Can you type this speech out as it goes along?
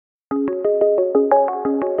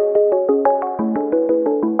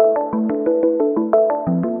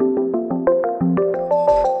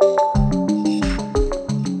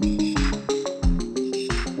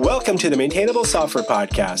to the Maintainable Software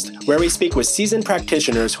Podcast, where we speak with seasoned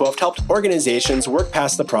practitioners who have helped organizations work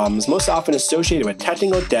past the problems most often associated with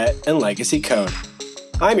technical debt and legacy code.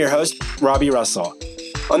 I'm your host, Robbie Russell.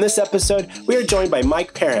 On this episode, we are joined by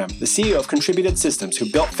Mike Parham, the CEO of Contributed Systems,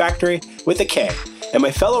 who built Factory with a K, and my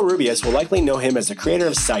fellow Rubyists will likely know him as the creator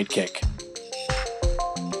of Sidekick.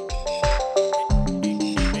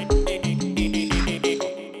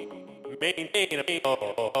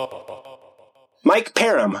 Mike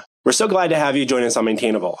Parham, we're so glad to have you join us on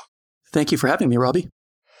Maintainable. Thank you for having me, Robbie.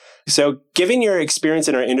 So, given your experience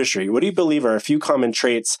in our industry, what do you believe are a few common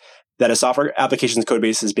traits that a software application's code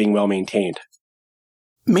base is being well maintained?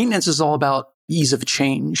 Maintenance is all about ease of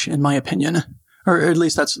change, in my opinion, or at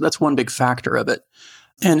least that's one big factor of it.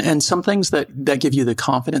 And some things that give you the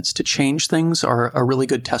confidence to change things are a really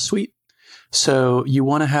good test suite. So you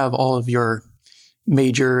want to have all of your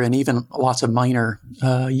major and even lots of minor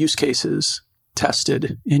use cases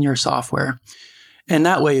tested in your software. And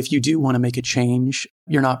that way, if you do want to make a change,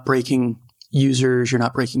 you're not breaking users, you're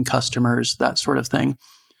not breaking customers, that sort of thing.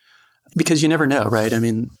 Because you never know, right? I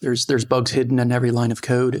mean, there's bugs hidden in every line of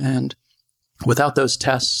code. And without those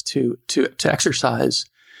tests to exercise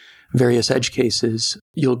various edge cases,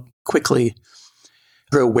 you'll quickly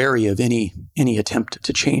grow wary of any attempt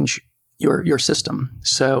to change your system.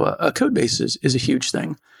 So a code base is a huge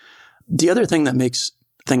thing. The other thing that makes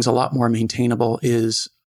things a lot more maintainable is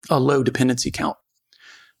a low dependency count.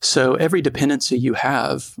 So every dependency you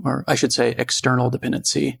have, or I should say external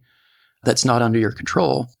dependency that's not under your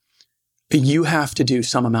control, you have to do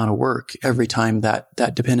some amount of work every time that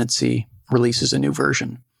dependency releases a new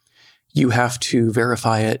version. You have to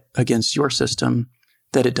verify it against your system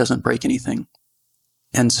that it doesn't break anything.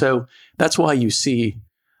 And so that's why you see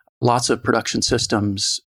lots of production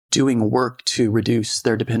systems doing work to reduce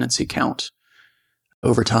their dependency count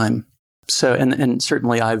over time. So, and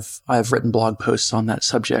certainly I've written blog posts on that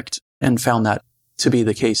subject and found that to be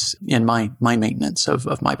the case in my maintenance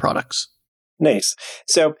of my products. Nice.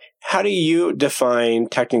 So how do you define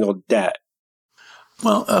technical debt?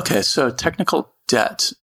 Well, okay. So technical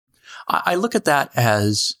debt, I look at that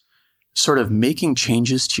as sort of making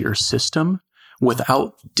changes to your system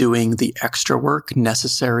without doing the extra work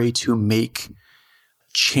necessary to make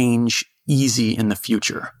change easy in the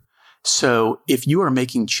future. So if you are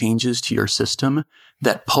making changes to your system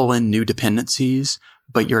that pull in new dependencies,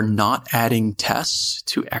 but you're not adding tests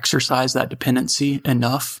to exercise that dependency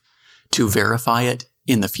enough to verify it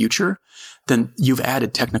in the future, then you've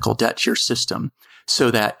added technical debt to your system so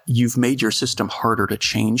that you've made your system harder to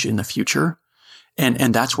change in the future.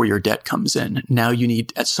 And that's where your debt comes in. Now you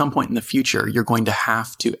need, at some point in the future, you're going to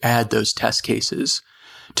have to add those test cases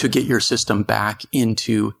to get your system back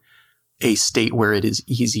into a state where it is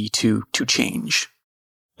easy to change.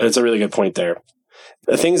 That's a really good point there.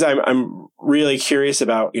 The things I'm really curious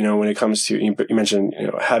about, when it comes to, you mentioned,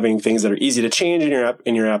 having things that are easy to change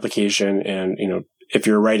in your application, and if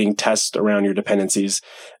you're writing tests around your dependencies,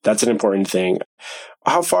 that's an important thing.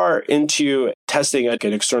 How far into testing an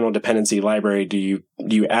external dependency library do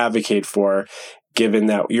you advocate for, given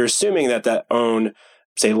that you're assuming that own,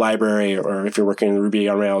 say, library, or if you're working in Ruby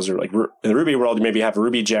on Rails, or like in the Ruby world, you maybe have a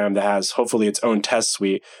Ruby gem that has hopefully its own test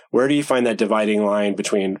suite. Where do you find that dividing line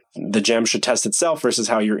between the gem should test itself versus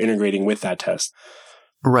how you're integrating with that test?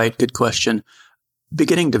 Right. Good question.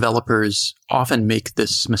 Beginning developers often make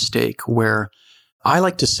this mistake where I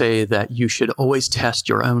like to say that you should always test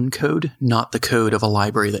your own code, not the code of a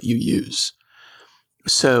library that you use.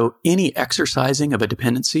 So any exercising of a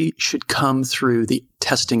dependency should come through the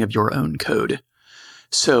testing of your own code.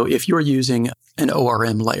 So if you're using an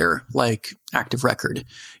ORM layer like Active Record,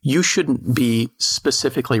 you shouldn't be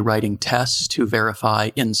specifically writing tests to verify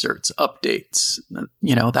inserts, updates,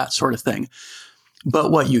 that sort of thing.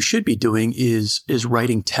 But what you should be doing is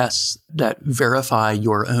writing tests that verify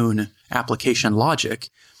your own application logic.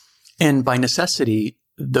 And by necessity,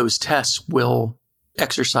 those tests will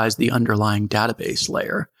exercise the underlying database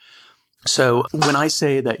layer. So when I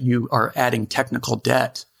say that you are adding technical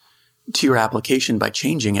debt to your application by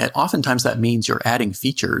changing it, oftentimes that means you're adding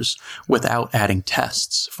features without adding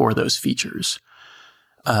tests for those features.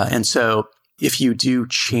 And so if you do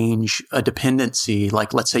change a dependency,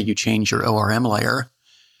 like let's say you change your ORM layer,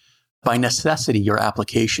 by necessity, your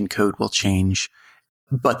application code will change,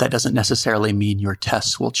 but that doesn't necessarily mean your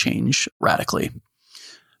tests will change radically.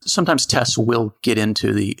 Sometimes tests will get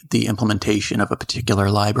into the implementation of a particular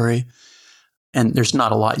library, and there's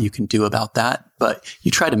not a lot you can do about that, but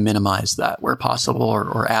you try to minimize that where possible,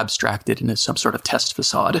 or abstract it into some sort of test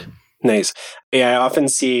facade. Nice. Yeah, I often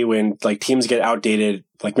see when teams get outdated,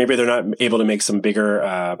 maybe they're not able to make some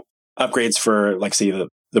bigger upgrades for, say,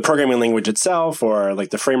 the the programming language itself or like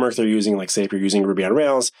the framework they're using, like say if you're using Ruby on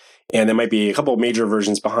Rails, and there might be a couple of major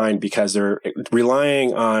versions behind because they're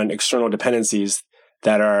relying on external dependencies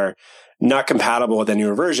that are not compatible with the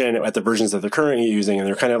newer version at the versions that they're currently using. And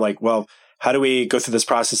they're kind of like, well, how do we go through this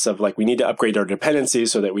process of like, we need to upgrade our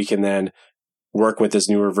dependencies so that we can then work with this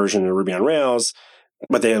newer version of Ruby on Rails,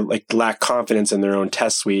 but they like lack confidence in their own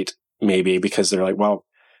test suite, maybe because they're like, well,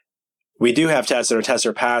 we do have tests and our tests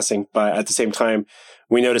are passing, but at the same time,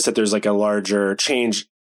 we notice that there's like a larger change,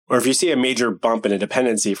 or if you see a major bump in a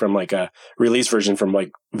dependency from like a release version from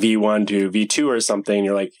like V1 to V2 or something,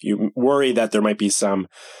 you're like, you worry that there might be some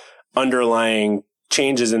underlying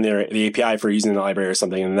changes in the API for using the library or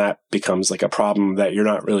something. And that becomes like a problem that you're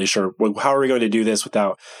not really sure, well, how are we going to do this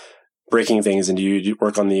without breaking things? And do you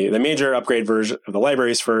work on the major upgrade version of the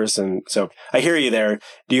libraries first? And so I hear you there.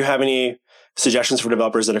 Do you have any suggestions for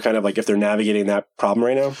developers that are kind of like if they're navigating that problem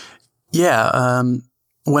right now? Yeah.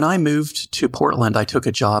 When I moved to Portland, I took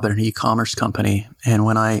a job at an e-commerce company. And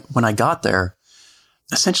when I got there,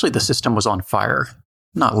 essentially the system was on fire.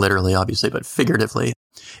 Not literally, obviously, but figuratively.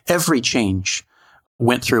 Every change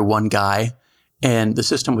went through one guy, and the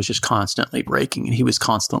system was just constantly breaking. And he was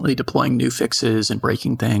constantly deploying new fixes and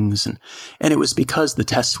breaking things. And it was because the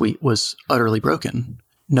test suite was utterly broken.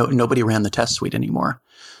 Nobody ran the test suite anymore.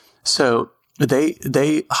 So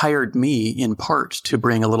they hired me in part to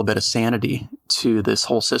bring a little bit of sanity to this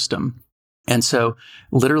whole system. And so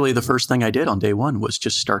literally the first thing I did on day one was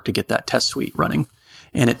just start to get that test suite running.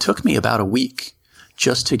 And it took me about a week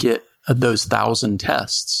just to get those 1,000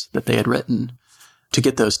 tests that they had written, to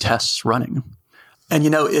get those tests running. And,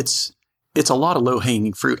 it's a lot of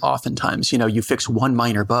low-hanging fruit oftentimes. You fix one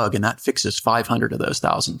minor bug and that fixes 500 of those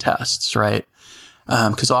 1,000 tests, right?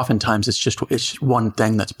 Because oftentimes it's one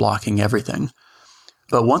thing that's blocking everything.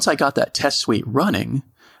 But once I got that test suite running,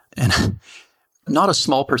 and not a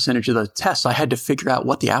small percentage of the tests, I had to figure out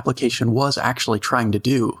what the application was actually trying to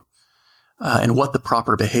do and what the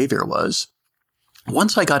proper behavior was.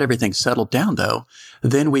 Once I got everything settled down, though,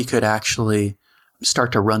 then we could actually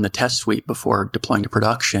start to run the test suite before deploying to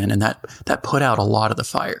production, and that put out a lot of the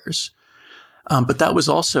fires. But that was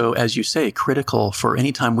also, as you say, critical for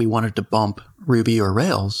any time we wanted to bump Ruby or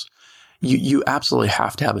Rails. You absolutely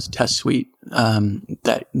have to have a test suite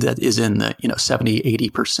that is in the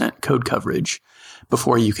 70-80% code coverage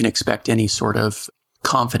before you can expect any sort of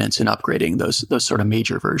confidence in upgrading those sort of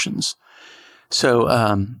major versions. So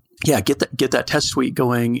get that test suite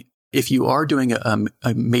going. If you are doing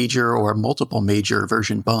a major or multiple major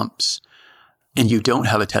version bumps, and you don't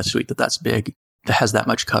have a test suite that's big, that has that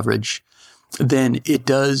much coverage, then it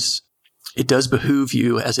does behoove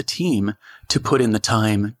you as a team to put in the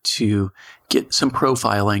time to get some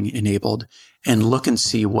profiling enabled and look and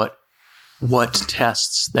see what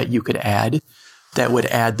tests that you could add that would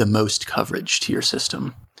add the most coverage to your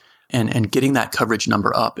system. And getting that coverage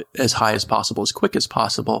number up as high as possible, as quick as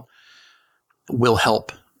possible, will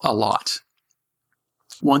help a lot.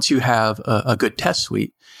 Once you have a good test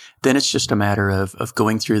suite, then it's just a matter of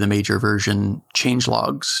going through the major version change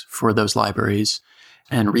logs for those libraries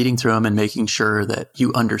and reading through them and making sure that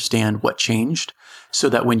you understand what changed so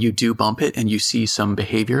that when you do bump it and you see some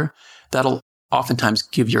behavior, that'll oftentimes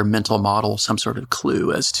give your mental model some sort of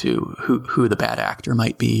clue as to who the bad actor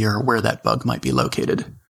might be or where that bug might be located.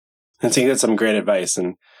 I think that's some great advice.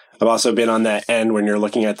 And I've also been on that end when you're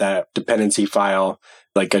looking at that dependency file,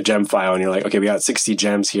 like a gem file, and you're like, okay, we got 60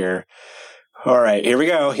 gems here. All right, here we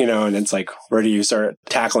go. And it's like, where do you start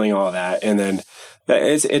tackling all of that? And then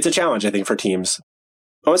it's a challenge, I think, for teams.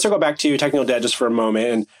 I want to circle back to technical debt just for a moment.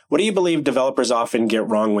 And what do you believe developers often get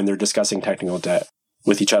wrong when they're discussing technical debt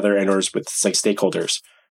with each other and or with like stakeholders?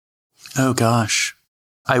 Oh, gosh.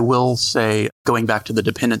 I will say, going back to the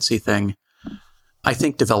dependency thing, I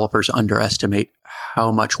think developers underestimate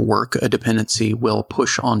how much work a dependency will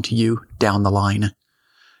push onto you down the line.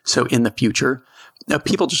 So in the future,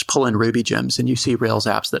 people just pull in Ruby gems and you see Rails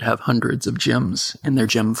apps that have hundreds of gems in their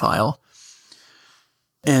gem file.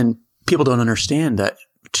 And people don't understand that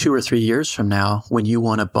 2 or 3 years from now, when you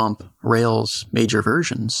want to bump Rails major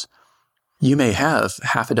versions, you may have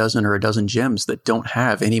half a dozen or a dozen gems that don't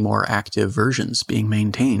have any more active versions being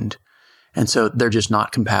maintained. And so they're just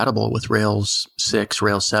not compatible with Rails 6,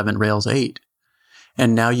 Rails 7, Rails 8.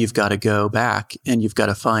 And now you've got to go back and you've got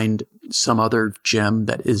to find some other gem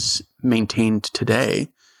that is maintained today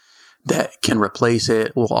that can replace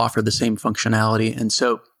it, will offer the same functionality. And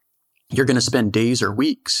so you're going to spend days or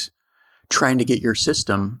weeks trying to get your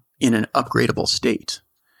system in an upgradable state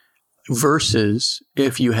versus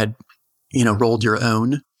if you had, rolled your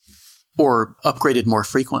own or upgraded more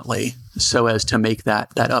frequently so as to make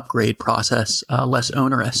that upgrade process less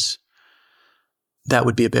onerous. That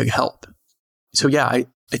would be a big help. So yeah, I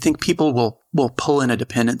think people will pull in a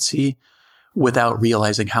dependency without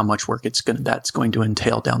realizing how much work that's going to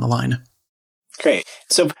entail down the line. Great.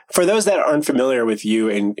 So for those that aren't familiar with you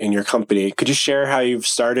and your company, could you share how you've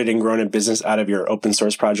started and grown a business out of your open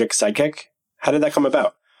source project, Sidekick? How did that come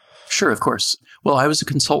about? Sure, of course. Well, I was a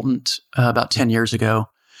consultant about 10 years ago,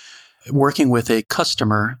 working with a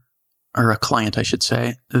customer, or a client, I should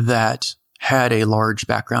say, that had a large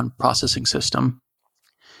background processing system.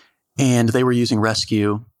 And they were using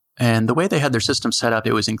Rescue. And the way they had their system set up,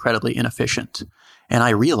 it was incredibly inefficient. And I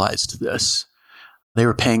realized this. They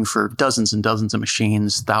were paying for dozens and dozens of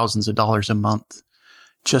machines, thousands of dollars a month,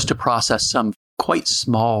 just to process some quite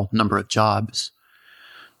small number of jobs.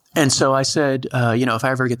 And so I said, if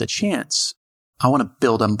I ever get the chance, I want to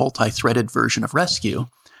build a multi-threaded version of Rescue,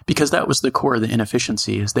 because that was the core of the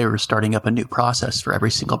inefficiency, is they were starting up a new process for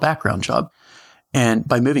every single background job. And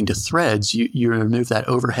by moving to threads, you remove that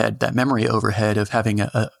overhead, that memory overhead of having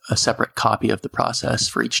a separate copy of the process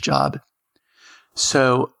for each job.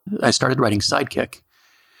 So I started writing Sidekick.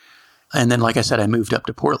 And then, like I said, I moved up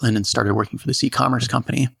to Portland and started working for this e-commerce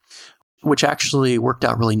company, which actually worked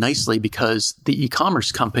out really nicely because the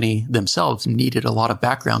e-commerce company themselves needed a lot of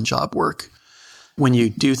background job work. When you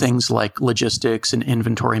do things like logistics and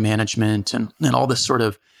inventory management and all this sort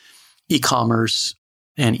of e-commerce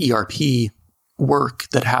and ERP work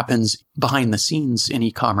that happens behind the scenes in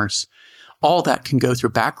e-commerce, all that can go through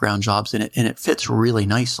background jobs and it fits really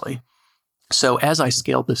nicely. So as I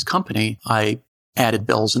scaled this company, I added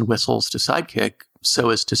bells and whistles to Sidekick so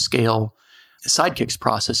as to scale Sidekick's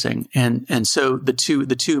processing. And so the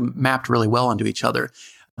two mapped really well onto each other.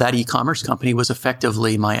 That e-commerce company was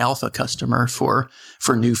effectively my alpha customer for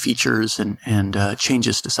new features and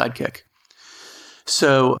changes to Sidekick.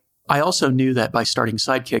 So I also knew that by starting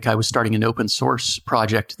Sidekick, I was starting an open source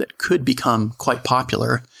project that could become quite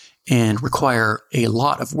popular and require a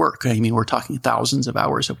lot of work. I mean, we're talking thousands of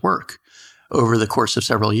hours of work over the course of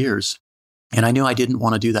several years. And I knew I didn't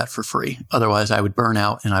want to do that for free. Otherwise, I would burn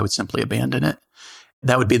out and I would simply abandon it.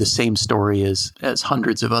 That would be the same story as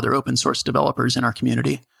hundreds of other open source developers in our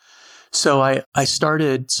community. So I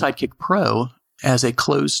started Sidekick Pro as a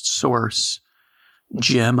closed source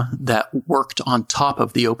gem that worked on top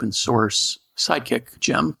of the open source Sidekick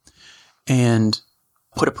gem and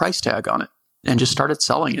put a price tag on it and just started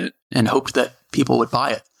selling it and hoped that people would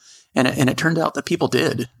buy it. And it turned out that people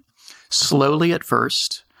did, slowly at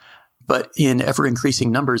first, but in ever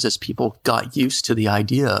increasing numbers as people got used to the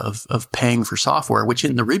idea of paying for software, which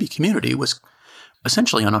in the Ruby community was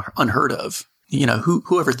essentially unheard of.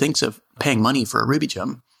 Whoever thinks of paying money for a Ruby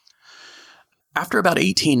gem. After about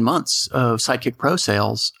 18 months of Sidekick Pro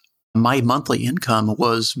sales, my monthly income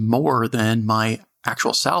was more than my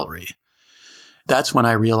actual salary. That's when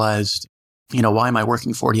I realized, why am I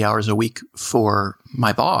working 40 hours a week for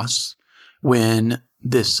my boss when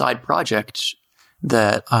this side project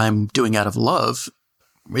that I'm doing out of love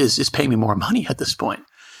is paying me more money at this point?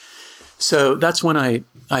 So that's when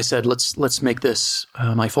I said, let's make this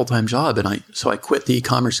my full-time job. And so I quit the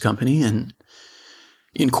e-commerce company and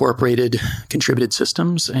incorporated contributed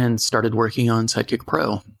systems and started working on Sidekick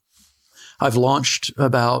Pro. I've launched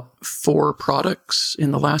about 4 products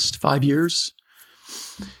in the last 5 years.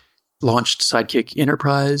 Launched Sidekick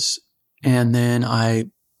Enterprise, and then I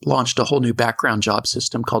launched a whole new background job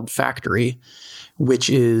system called Factory, which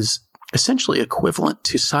is essentially equivalent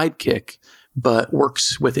to Sidekick, but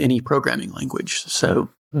works with any programming language. So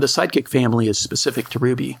the Sidekick family is specific to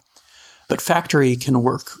Ruby, but Factory can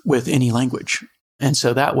work with any language. And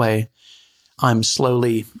so that way, I'm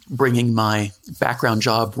slowly bringing my background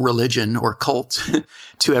job religion or cult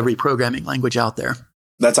to every programming language out there.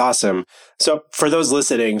 That's awesome. So for those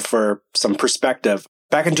listening, for some perspective,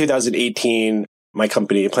 back in 2018, my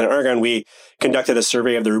company, Planet Argon, we conducted a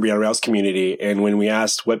survey of the Ruby on Rails community. And when we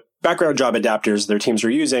asked what background job adapters their teams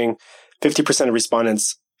were using, 50% of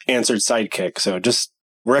respondents answered Sidekick. So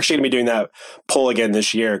we're actually going to be doing that poll again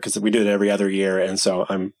this year because we do it every other year. And so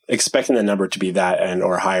I'm expecting the number to be that and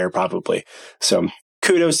or higher probably. So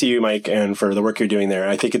kudos to you, Mike, and for the work you're doing there.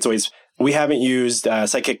 I think we haven't used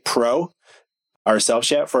Sidekick Pro ourselves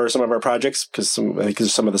yet for some of our projects because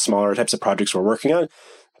some of the smaller types of projects we're working on.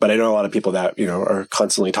 But I know a lot of people that, are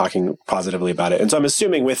constantly talking positively about it. And so I'm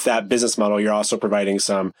assuming with that business model, you're also providing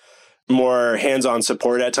some more hands-on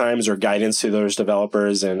support at times or guidance to those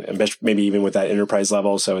developers and maybe even with that enterprise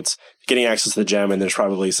level. So it's getting access to the gem and there's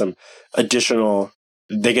probably some additional,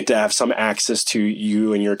 they get to have some access to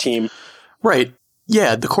you and your team. Right.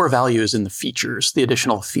 Yeah, the core value is in the features, the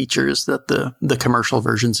additional features that the commercial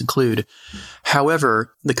versions include.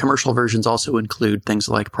 However, the commercial versions also include things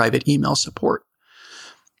like private email support.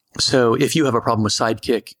 So if you have a problem with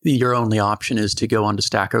Sidekick, your only option is to go onto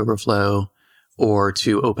Stack Overflow or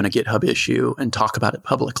to open a GitHub issue and talk about it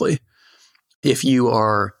publicly. If you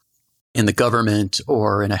are in the government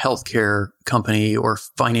or in a healthcare company or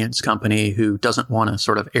finance company who doesn't want to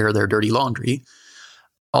sort of air their dirty laundry,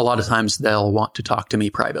 a lot of times they'll want to talk to me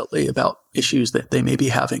privately about issues that they may be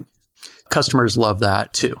having. Customers love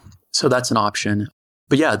that too. So that's an option.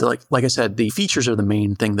 But yeah, like I said, the features are the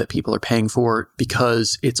main thing that people are paying for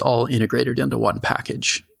because it's all integrated into one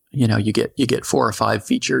package. You know, you get 4 or 5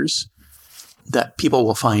 features that people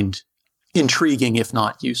will find intriguing, if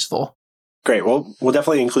not useful. Great. Well, we'll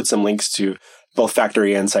definitely include some links to both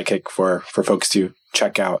Factory and Sidekick for folks to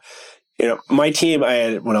check out. You know, my team,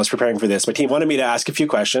 when I was preparing for this, my team wanted me to ask a few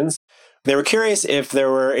questions. They were curious if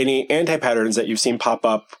there were any anti-patterns that you've seen pop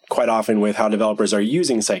up quite often with how developers are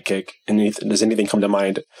using Sidekick. And does anything come to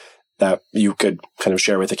mind that you could kind of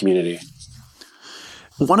share with the community?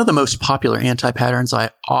 One of the most popular anti-patterns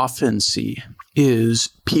I often see is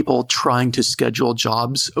people trying to schedule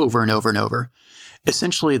jobs over and over and over.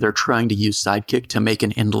 Essentially, they're trying to use Sidekick to make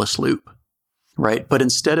an endless loop, right? But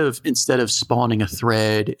instead of spawning a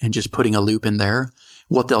thread and just putting a loop in there,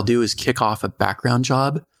 what they'll do is kick off a background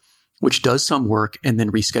job, which does some work and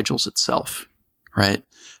then reschedules itself, right?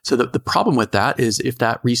 So the problem with that is if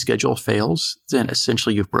that reschedule fails, then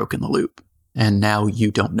essentially you've broken the loop. And now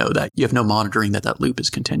you don't know that. You have no monitoring that loop is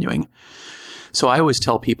continuing. So I always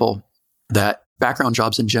tell people that background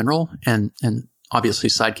jobs in general, and obviously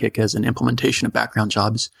Sidekick as an implementation of background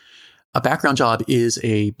jobs, a background job is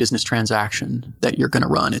a business transaction that you're going to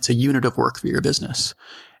run. It's a unit of work for your business.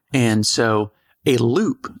 And so a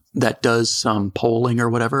loop that does some polling or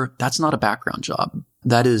whatever, that's not a background job.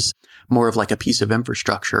 That is more of like a piece of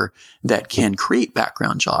infrastructure that can create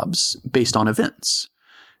background jobs based on events.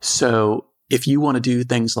 So if you want to do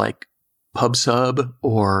things like PubSub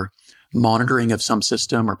or monitoring of some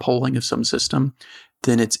system or polling of some system,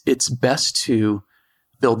 then it's best to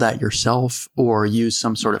build that yourself or use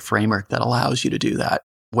some sort of framework that allows you to do that,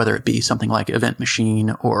 whether it be something like Event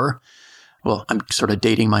Machine or, well, I'm sort of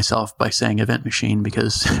dating myself by saying Event Machine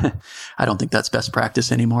because I don't think that's best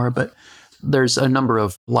practice anymore, but there's a number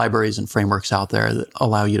of libraries and frameworks out there that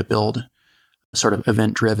allow you to build sort of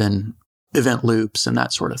event-driven event loops and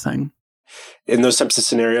that sort of thing. In those types of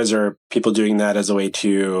scenarios, are people doing that as a way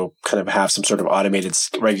to kind of have some sort of automated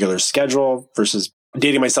regular schedule versus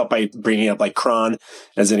dating myself by bringing up like cron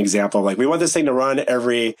as an example? Like, we want this thing to run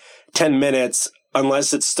every 10 minutes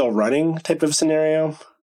unless it's still running type of scenario?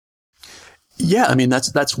 Yeah, I mean,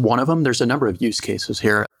 that's one of them. There's a number of use cases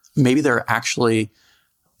here. Maybe they're actually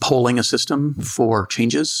polling a system for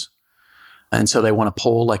changes. And so they want to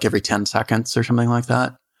poll like every 10 seconds or something like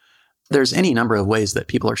that. There's any number of ways that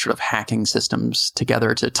people are sort of hacking systems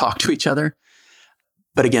together to talk to each other.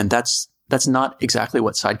 But again, that's not exactly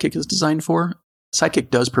what Sidekick is designed for. Sidekick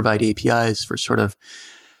does provide APIs for sort of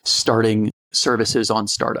starting services on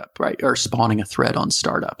startup, right? Or spawning a thread on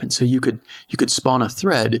startup. And so you could spawn a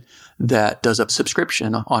thread that does a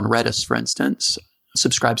subscription on Redis, for instance,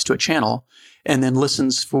 subscribes to a channel, and then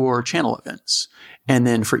listens for channel events. And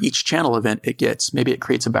then for each channel event maybe it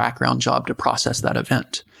creates a background job to process that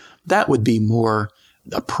event. That would be more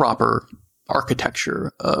a proper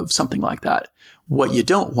architecture of something like that. What you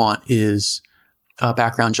don't want is a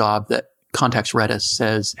background job that contacts Redis,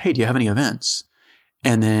 says, hey, do you have any events?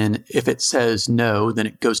 And then if it says no, then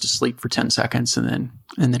it goes to sleep for 10 seconds and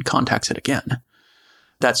then contacts it again.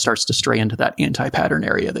 That starts to stray into that anti-pattern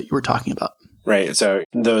area that you were talking about. Right. So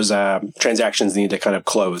those transactions need to kind of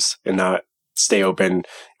close and not stay open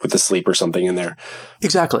with the sleep or something in there.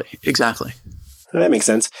 Exactly. That makes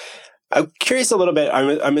sense. I'm curious a little bit.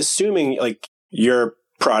 I'm assuming like your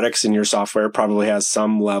products and your software probably has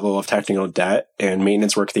some level of technical debt and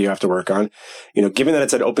maintenance work that you have to work on. You know, given that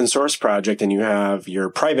it's an open source project and you have your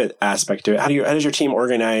private aspect to it, how does your team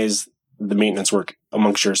organize the maintenance work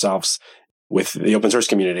amongst yourselves with the open source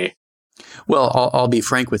community? Well, I'll be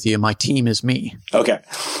frank with you. My team is me. Okay.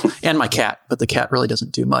 And my cat, but the cat really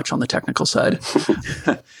doesn't do much on the technical side.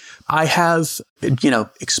 I have,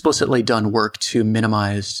 explicitly done work to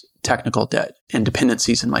minimize technical debt and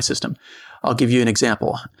dependencies in my system. I'll give you an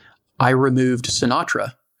example. I removed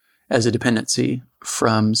Sinatra as a dependency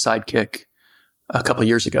from Sidekick a couple of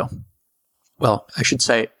years ago. Well, I should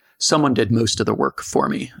say someone did most of the work for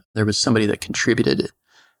me. There was somebody that contributed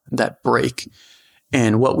that break.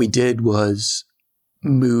 And what we did was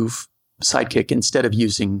move Sidekick, instead of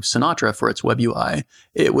using Sinatra for its web UI,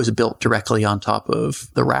 it was built directly on top of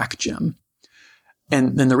the Rack gem.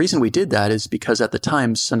 And then the reason we did that is because at the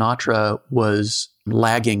time, Sinatra was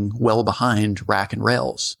lagging well behind Rack and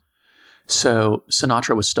Rails. So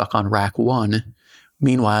Sinatra was stuck on Rack 1.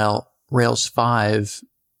 Meanwhile, Rails 5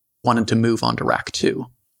 wanted to move on to Rack 2.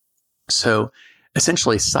 So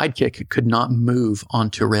essentially, Sidekick could not move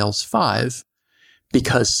onto Rails 5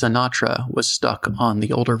 because Sinatra was stuck on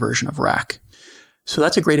the older version of Rack. So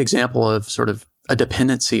that's a great example of sort of a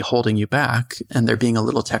dependency holding you back and there being a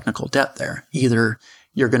little technical debt there. Either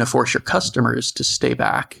you're going to force your customers to stay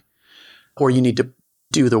back, or you need to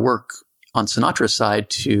do the work on Sinatra's side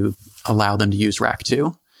to allow them to use Rack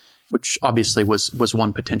 2, which obviously was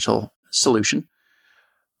one potential solution.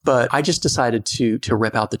 But I just decided to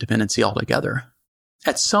rip out the dependency altogether.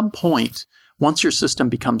 At some point, once your system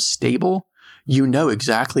becomes stable, you know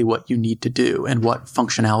exactly what you need to do and what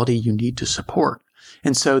functionality you need to support.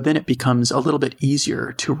 And so then it becomes a little bit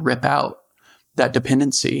easier to rip out that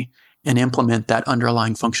dependency and implement that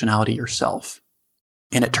underlying functionality yourself.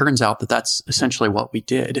 And it turns out that that's essentially what we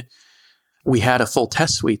did. We had a full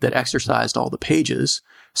test suite that exercised all the pages,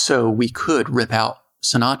 so we could rip out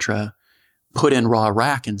Sinatra, put in raw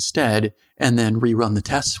Rack instead, and then rerun the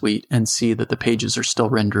test suite and see that the pages are still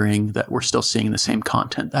rendering, that we're still seeing the same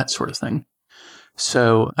content, that sort of thing.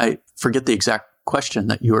 So I forget the exact question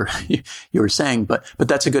that you were saying, but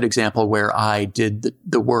that's a good example where I did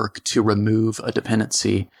the work to remove a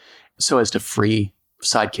dependency so as to free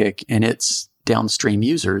Sidekick and its downstream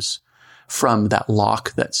users from that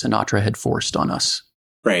lock that Sinatra had forced on us.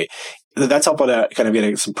 Right. That's helpful to kind of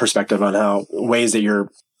get some perspective on how ways that you're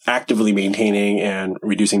actively maintaining and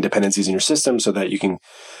reducing dependencies in your system so that you can,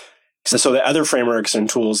 so that other frameworks and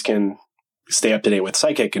tools can stay up to date with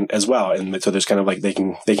Sidekick as well. And so there's kind of like, they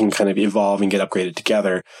can kind of evolve and get upgraded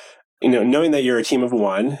together. You know, knowing that you're a team of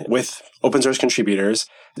one with open source contributors,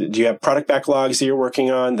 do you have product backlogs that you're working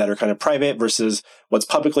on that are kind of private versus what's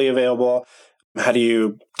publicly available? How do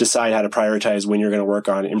you decide how to prioritize when you're going to work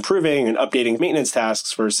on improving and updating maintenance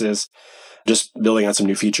tasks versus just building out some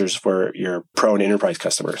new features for your pro and enterprise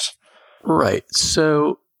customers? Right.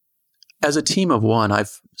 So as a team of one,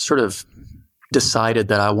 I've sort of decided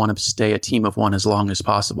that I want to stay a team of one as long as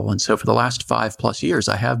possible. And so for the last 5+ years,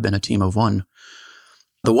 I have been a team of one.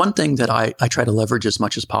 The one thing that I try to leverage as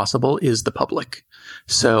much as possible is the public.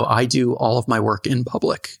 So I do all of my work in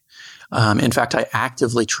public. In fact, I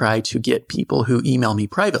actively try to get people who email me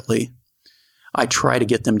privately. I try to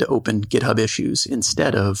get them to open GitHub issues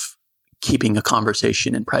instead of keeping a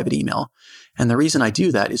conversation in private email. And the reason I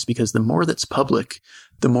do that is because the more that's public,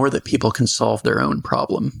 the more that people can solve their own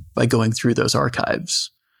problem by going through those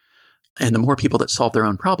archives. And the more people that solve their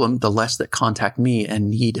own problem, the less that contact me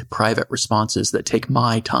and need private responses that take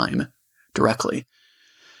my time directly.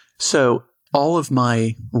 So all of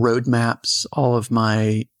my roadmaps, all of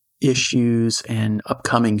my issues and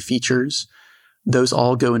upcoming features, those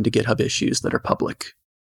all go into GitHub issues that are public.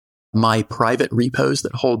 My private repos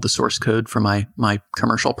that hold the source code for my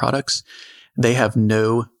commercial products, they have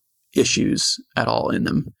no issues at all in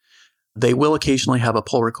them. They will occasionally have a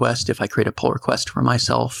pull request if I create a pull request for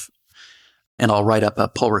myself, and I'll write up a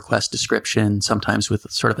pull request description, sometimes with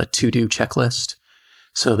sort of a to-do checklist,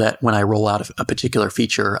 so that when I roll out a particular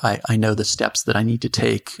feature, I know the steps that I need to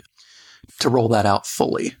take to roll that out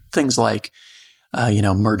fully. Things like,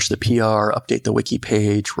 merge the PR, update the wiki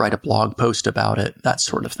page, write a blog post about it, that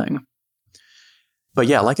sort of thing. But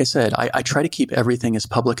yeah, like I said, I try to keep everything as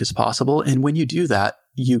public as possible. And when you do that,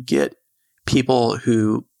 you get people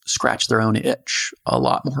who scratch their own itch a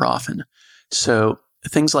lot more often. So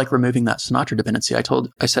things like removing that Sinatra dependency,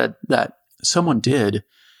 I said that someone did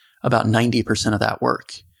about 90% of that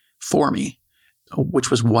work for me,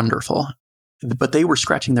 which was wonderful. But they were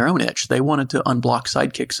scratching their own itch. They wanted to unblock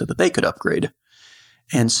Sidekick so that they could upgrade.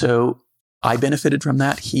 And so I benefited from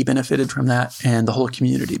that, he benefited from that, and the whole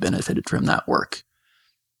community benefited from that work.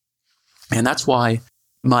 And that's why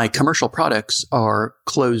my commercial products are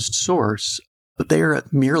closed source, but they are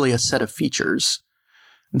merely a set of features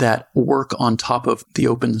that work on top of the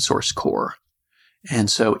open source core. And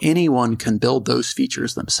so anyone can build those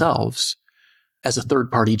features themselves as a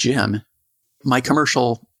third-party gem. My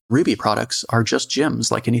commercial Ruby products are just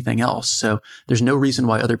gems like anything else. So there's no reason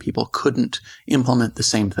why other people couldn't implement the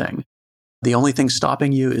same thing. The only thing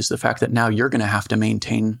stopping you is the fact that now you're going to have to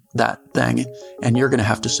maintain that thing and you're going to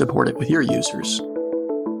have to support it with your users.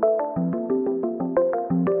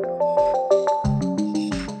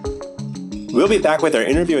 We'll be back with our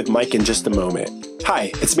interview with Mike in just a moment.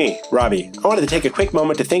 Hi, it's me, Robbie. I wanted to take a quick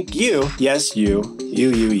moment to thank you, yes, you,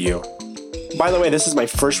 by the way, this is my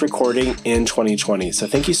first recording in 2020, so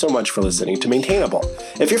thank you so much for listening to Maintainable.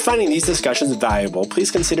 If you're finding these discussions valuable,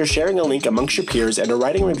 please consider sharing a link amongst your peers and a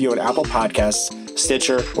writing review on Apple Podcasts,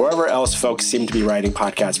 Stitcher, or wherever else folks seem to be writing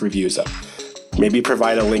podcast reviews of. Maybe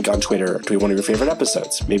provide a link on Twitter to one of your favorite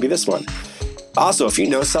episodes, maybe this one. Also, if you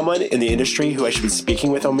know someone in the industry who I should be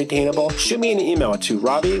speaking with on Maintainable, shoot me an email to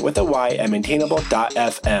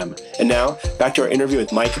robbie@maintainable.fm. And now, back to our interview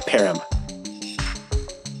with Mike Parham.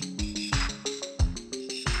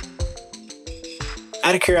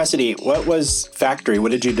 Out of curiosity, what was Factory? What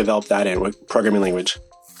did you develop that in? What programming language?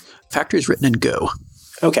 Factory is written in Go.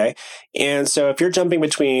 Okay. And so if you're jumping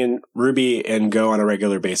between Ruby and Go on a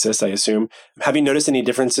regular basis, I assume, have you noticed any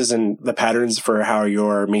differences in the patterns for how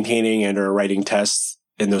you're maintaining and or writing tests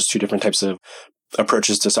in those two different types of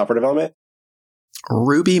approaches to software development?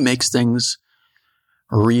 Ruby makes things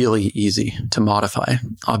really easy to modify.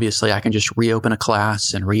 Obviously, I can just reopen a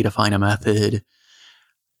class and redefine a method.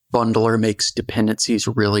 Bundler makes dependencies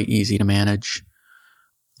really easy to manage.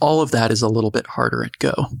 All of that is a little bit harder at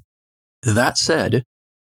Go. That said,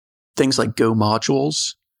 things like Go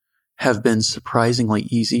modules have been surprisingly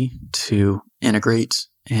easy to integrate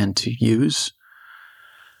and to use.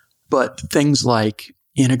 But things like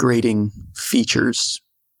integrating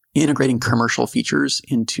commercial features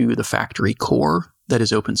into the Factory core that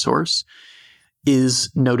is open source is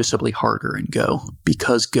noticeably harder in Go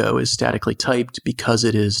because Go is statically typed, because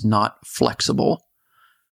it is not flexible.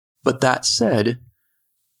 But that said,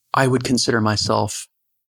 I would consider myself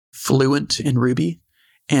fluent in Ruby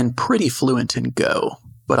and pretty fluent in Go,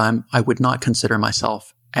 but I would not consider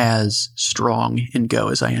myself as strong in Go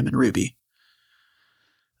as I am in Ruby.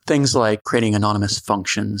 Things like creating anonymous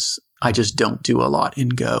functions, I just don't do a lot in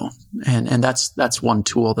Go. And that's one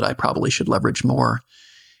tool that I probably should leverage more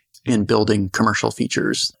in building commercial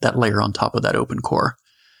features that layer on top of that open core.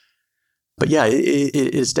 But yeah, it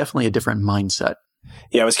is definitely a different mindset.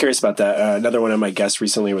 Yeah, I was curious about that. Another one of my guests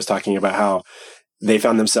recently was talking about how they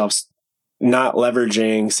found themselves not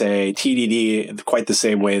leveraging, say, TDD quite the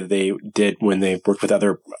same way that they did when they worked with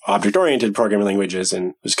other object-oriented programming languages.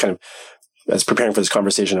 And was kind of, as preparing for this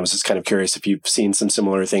conversation, I was just kind of curious if you've seen some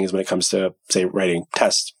similar things when it comes to, say, writing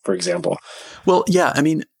tests, for example. Well, yeah, I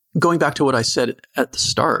mean, going back to what I said at the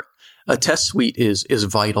start, a test suite is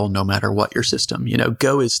vital no matter what your system.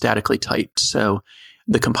 Go is statically typed, so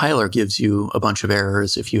the compiler gives you a bunch of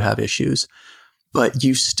errors if you have issues, but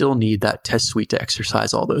you still need that test suite to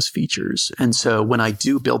exercise all those features. And so when I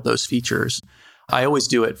do build those features, I always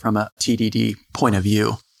do it from a TDD point of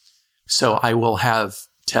view. So I will have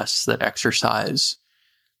tests that exercise,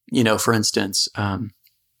 for instance,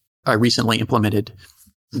 I recently implemented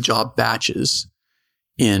job batches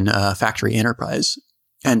in Factory Enterprise.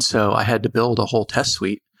 And so I had to build a whole test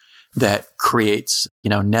suite that creates,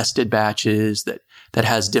 nested batches that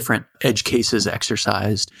has different edge cases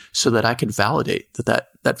exercised so that I could validate that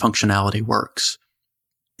functionality works.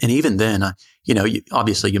 And even then,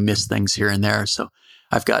 obviously you miss things here and there. So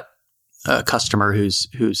I've got a customer who's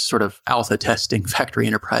sort of alpha testing Factory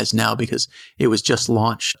Enterprise now because it was just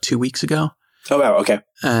launched 2 weeks ago. Oh, wow. Okay.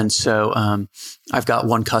 And so I've got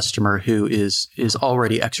one customer who is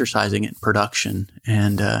already exercising it in production,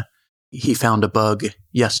 and he found a bug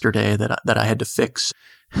yesterday that I had to fix,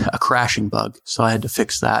 a crashing bug. So I had to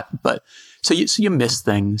fix that. But so you miss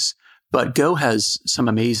things. But Go has some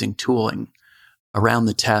amazing tooling around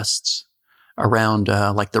the tests, around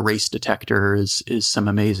like the race detector is some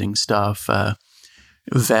amazing stuff.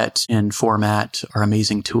 Vet and Format are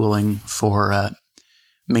amazing tooling for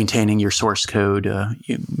maintaining your source code,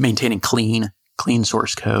 maintaining clean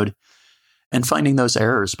source code, and finding those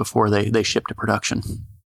errors before they ship to production.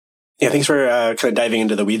 Yeah, thanks for kind of diving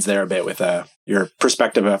into the weeds there a bit with your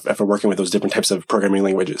perspective after working with those different types of programming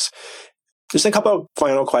languages. Just a couple of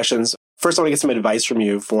final questions. First, I want to get some advice from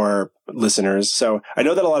you for listeners. So I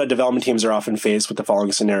know that a lot of development teams are often faced with the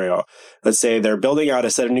following scenario. Let's say they're building out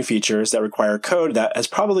a set of new features that require code that has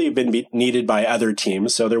probably been needed by other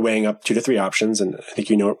teams. So they're weighing up 2 to 3 options. And I think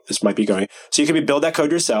this might be going. So you could build that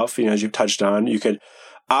code yourself, as you've touched on. You could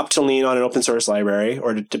opt to lean on an open source library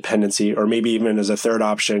or a dependency, or maybe even as a third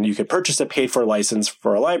option, you could purchase a paid for license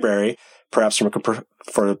for a library, perhaps for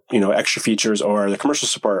extra features or the commercial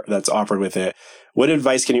support that's offered with it. What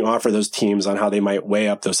advice can you offer those teams on how they might weigh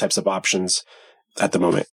up those types of options at the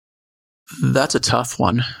moment? That's a tough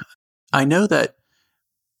one. I know that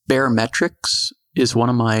Baremetrics is one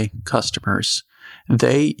of my customers.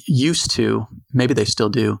 They used to, maybe they still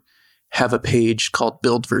do, have a page called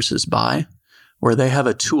Build versus Buy, where they have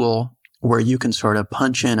a tool where you can sort of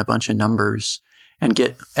punch in a bunch of numbers and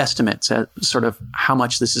get estimates at sort of how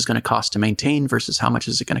much this is going to cost to maintain versus how much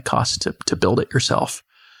is it going to cost to build it yourself.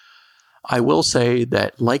 I will say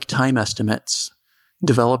that, like time estimates,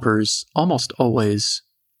 developers almost always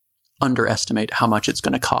underestimate how much it's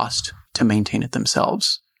going to cost to maintain it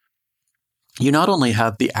themselves. You not only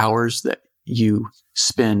have the hours that you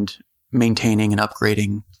spend maintaining and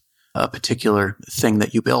upgrading a particular thing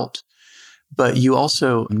that you built, but you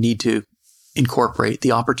also need to incorporate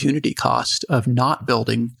the opportunity cost of not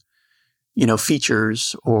building,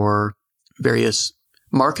 features or various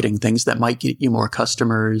marketing things that might get you more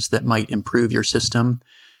customers, that might improve your system.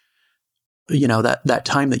 That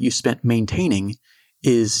time that you spent maintaining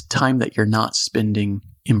is time that you're not spending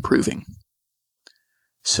improving.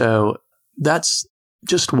 So that's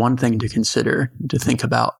just one thing to consider, to think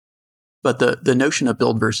about. But the notion of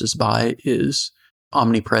build versus buy is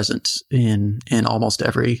omnipresent in almost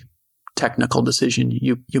every technical decision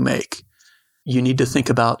you make. You need to think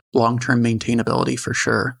about long-term maintainability for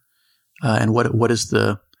sure. And what is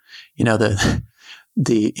the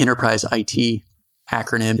enterprise IT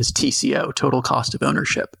acronym is TCO, total cost of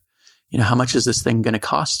ownership. How much is this thing going to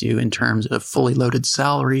cost you in terms of fully loaded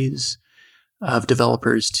salaries of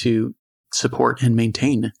developers to support and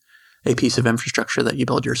maintain a piece of infrastructure that you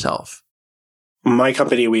build yourself? My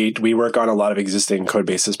company, we work on a lot of existing code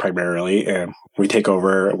bases primarily, and we take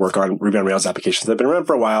over, work on Ruby on Rails applications that have been around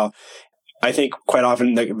for a while. I think quite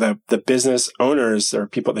often the business owners or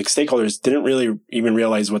people, like stakeholders, didn't really even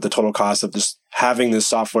realize what the total cost of just having this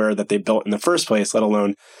software that they built in the first place, let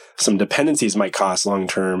alone some dependencies, might cost long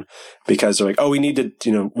term, because they're like, oh, we need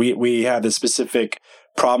to, we have this specific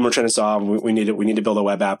problem we're trying to solve. We need to build a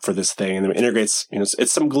web app for this thing, and then it integrates,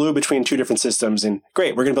 it's some glue between two different systems, and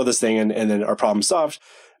great, we're going to build this thing, and then our problem's solved.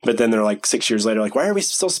 But then they're like 6 years later, like, why are we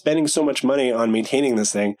still spending so much money on maintaining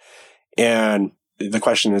this thing? And the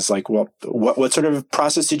question is like, well, what sort of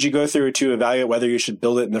process did you go through to evaluate whether you should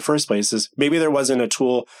build it in the first place? Is maybe there wasn't a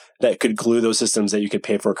tool that could glue those systems that you could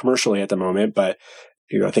pay for commercially at the moment. But,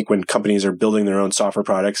 I think when companies are building their own software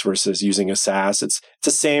products versus using a SaaS, it's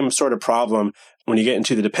the same sort of problem. When you get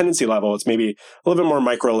into the dependency level, it's maybe a little bit more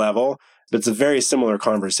micro level, but it's a very similar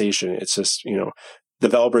conversation. It's just,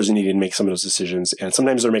 developers need to make some of those decisions. And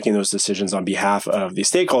sometimes they're making those decisions on behalf of the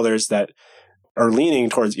stakeholders that are leaning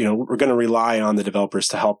towards, we're going to rely on the developers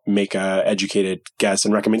to help make a educated guess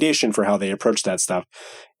and recommendation for how they approach that stuff.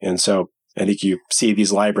 And so I think you see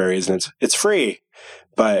these libraries and it's free,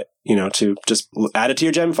 but, to just add it to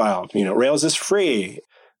your gem file, Rails is free,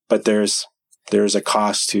 but there's a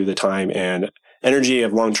cost to the time and energy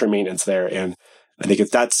of long-term maintenance there. And I think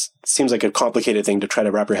that seems like a complicated thing to try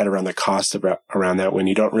to wrap your head around the cost around that when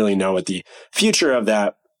you don't really know what the future of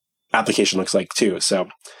that application looks like too. So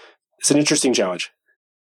it's an interesting challenge.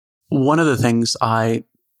 One of the things I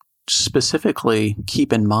specifically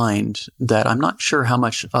keep in mind that I'm not sure how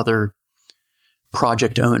much other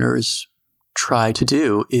project owners try to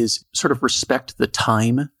do is sort of respect the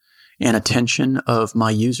time and attention of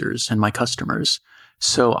my users and my customers.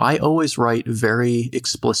 So I always write very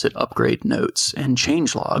explicit upgrade notes and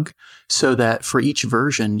changelog so that for each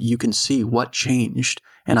version, you can see what changed,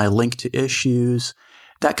 and I link to issues.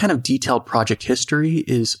 That kind of detailed project history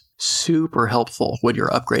is super helpful when you're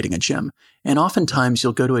upgrading a gem. And oftentimes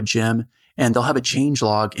you'll go to a gem and they'll have a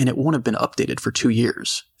changelog and it won't have been updated for 2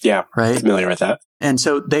 years. Yeah. Right. Familiar with that. And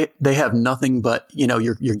so they have nothing but,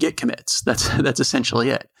 your Git commits. That's essentially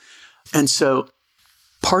it. And so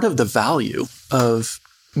part of the value of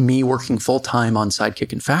me working full-time on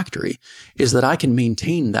Sidekick and Factory is that I can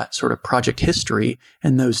maintain that sort of project history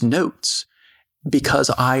and those notes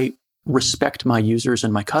because I respect my users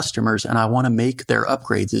and my customers, and I want to make their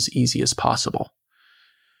upgrades as easy as possible.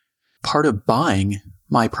 Part of buying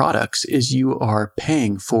my products is you are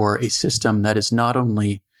paying for a system that is not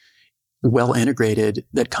only well integrated,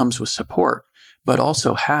 that comes with support, but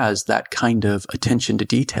also has that kind of attention to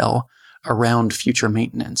detail around future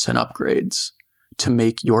maintenance and upgrades to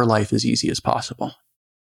make your life as easy as possible.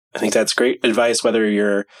 I think that's great advice, whether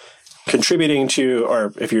you're contributing to,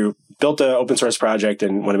 or if you built an open source project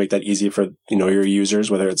and want to make that easy for, your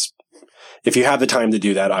users, whether it's, if you have the time to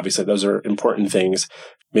do that, obviously those are important things.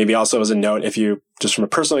 Maybe also as a note, if you, just from a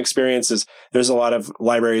personal experience, there's a lot of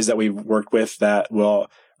libraries that we've worked with that will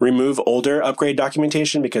remove older upgrade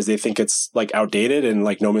documentation because they think it's like outdated and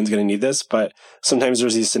like no one's going to need this. But sometimes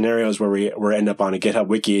there's these scenarios where we end up on a GitHub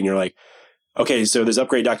wiki and you're like, okay, so there's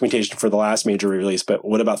upgrade documentation for the last major release, but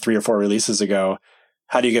what about 3 or 4 releases ago?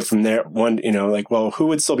 How do you get from there? Well, who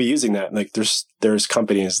would still be using that? Like there's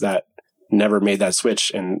companies that never made that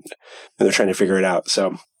switch and they're trying to figure it out.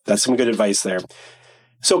 So that's some good advice there.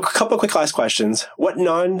 So a couple quick last questions. What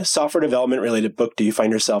non-software development related book do you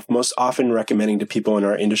find yourself most often recommending to people in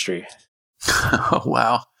our industry? Oh,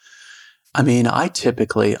 wow. I mean,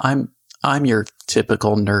 I'm your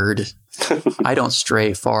typical nerd. I don't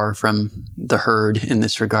stray far from the herd in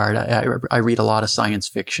this regard. I read a lot of science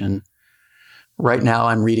fiction. Right now,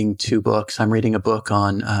 I'm reading 2 books. I'm reading a book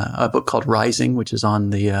called Rising, which is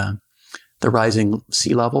on the rising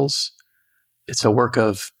sea levels. It's a work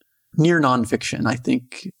of near nonfiction, I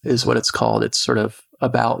think is what it's called. It's sort of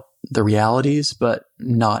about the realities, but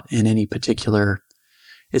not in any particular,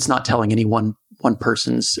 it's not telling any one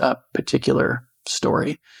person's particular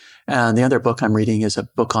story. And the other book I'm reading is a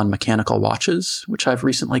book on mechanical watches, which I've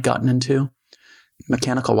recently gotten into.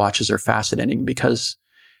 Mechanical watches are fascinating because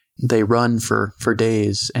they run for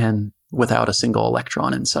days and without a single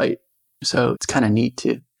electron in sight. So it's kind of neat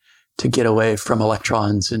to get away from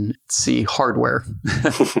electrons and see hardware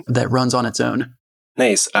that runs on its own.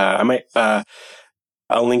 Nice. I'll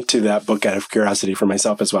link to that book out of curiosity for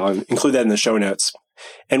myself as well and include that in the show notes.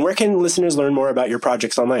 And where can listeners learn more about your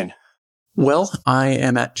projects online? Well, I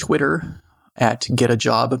am at Twitter at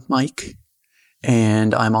GetAJobMike,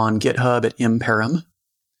 and I'm on GitHub at mperem,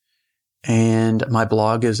 and my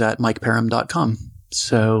blog is at mikeperem.com.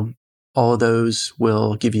 So all of those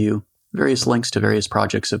will give you various links to various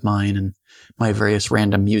projects of mine and my various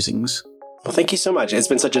random musings. Well, thank you so much. It's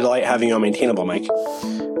been such a delight having you on Maintainable, Mike.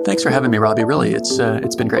 Thanks for having me, Robbie. Really,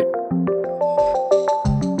 it's been great.